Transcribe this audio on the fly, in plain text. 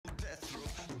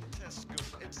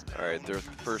Alright,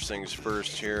 first things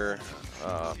first here.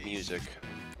 Music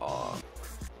off.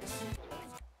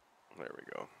 There we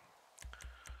go.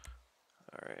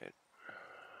 Alright.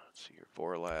 Let's see here.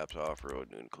 4 laps, off-road,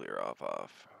 nuclear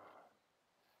off.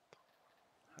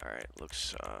 Alright,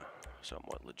 looks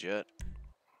somewhat legit. I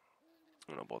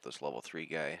don't know about this level 3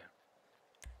 guy.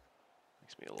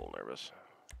 Makes me a little nervous.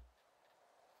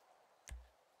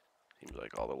 Seems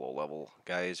like all the low-level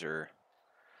guys are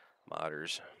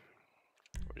modders.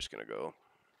 We're just gonna go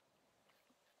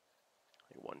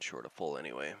one short of full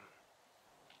anyway.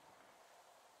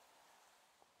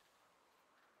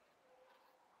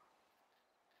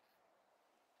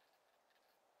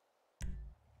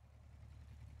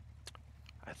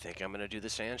 I think I'm gonna do the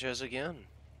Sanchez again.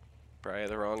 Probably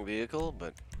the wrong vehicle,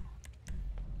 but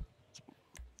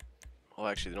oh,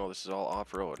 actually, no, this is all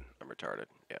off-road. I'm retarded.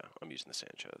 Yeah, I'm using the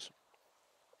Sanchez.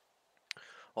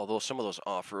 Although some of those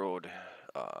off-road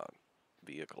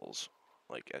vehicles,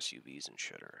 like SUVs and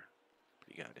shit, are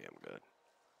pretty goddamn good.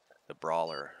 The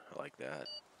Brawler, I like that.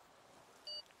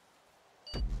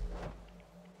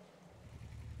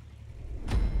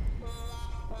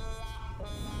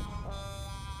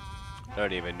 I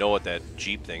don't even know what that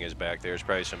Jeep thing is back there. It's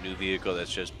probably some new vehicle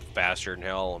that's just faster than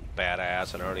hell and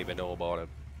badass, and I don't even know about it.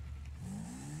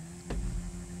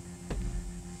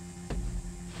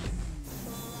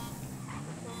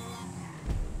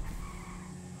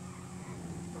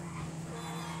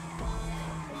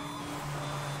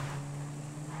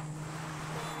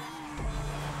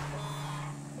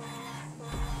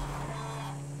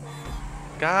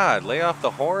 God, lay off the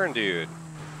horn, dude.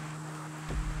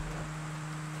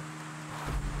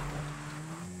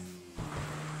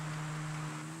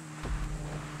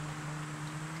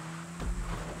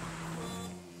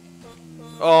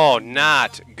 Oh,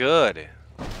 not good.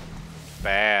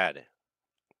 Bad.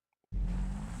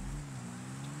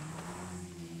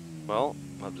 Well,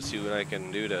 I'll have to see what I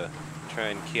can do to try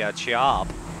and catch up.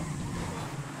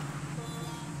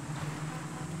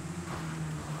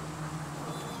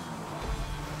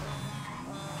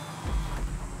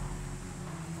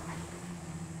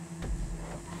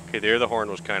 Okay, there the horn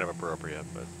was kind of appropriate,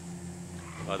 but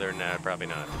other than that, probably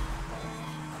not.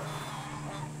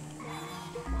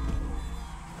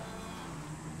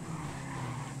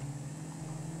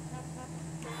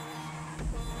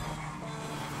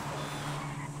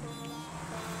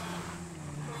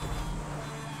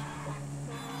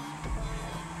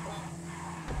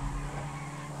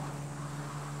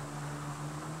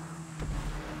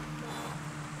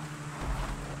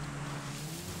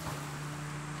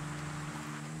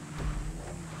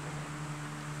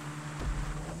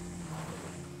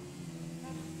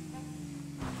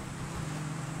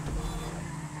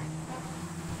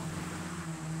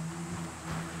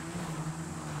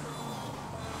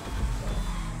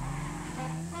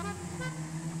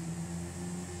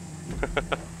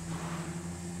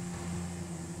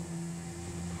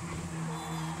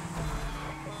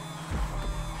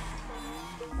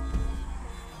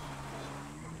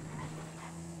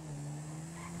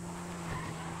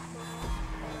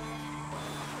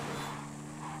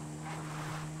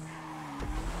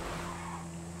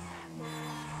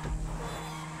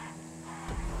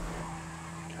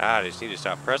 God, I just need to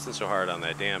stop pressing so hard on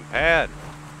that damn pad.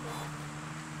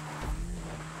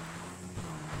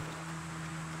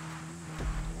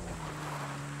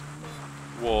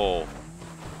 Whoa.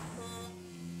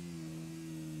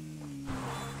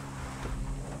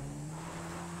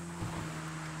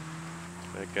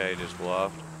 That guy just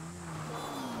bluffed.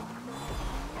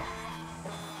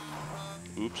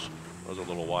 Oops, that was a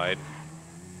little wide.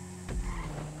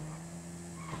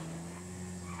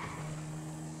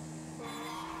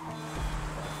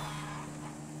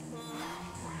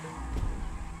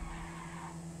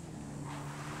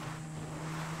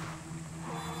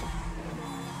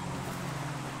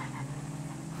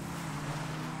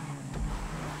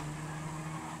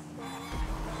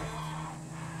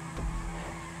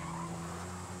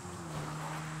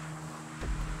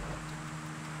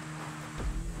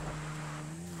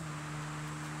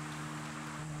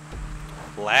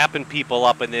 Lapping people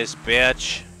up in this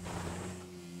bitch.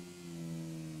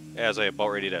 As I about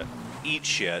ready to eat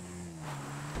shit.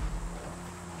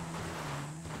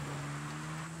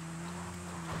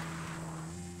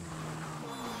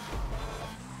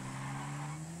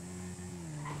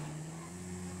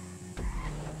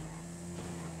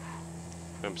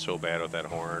 I'm so bad with that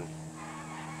horn.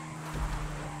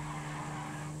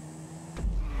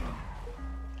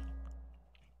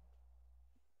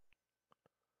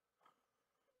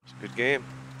 It's a good game.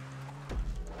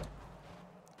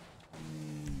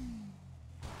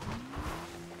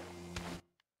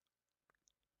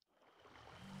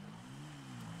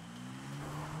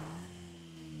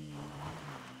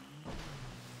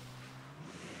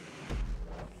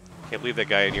 Can't believe that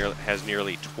guy has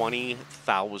nearly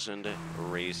 20,000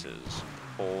 races.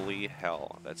 Holy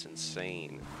hell, that's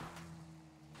insane.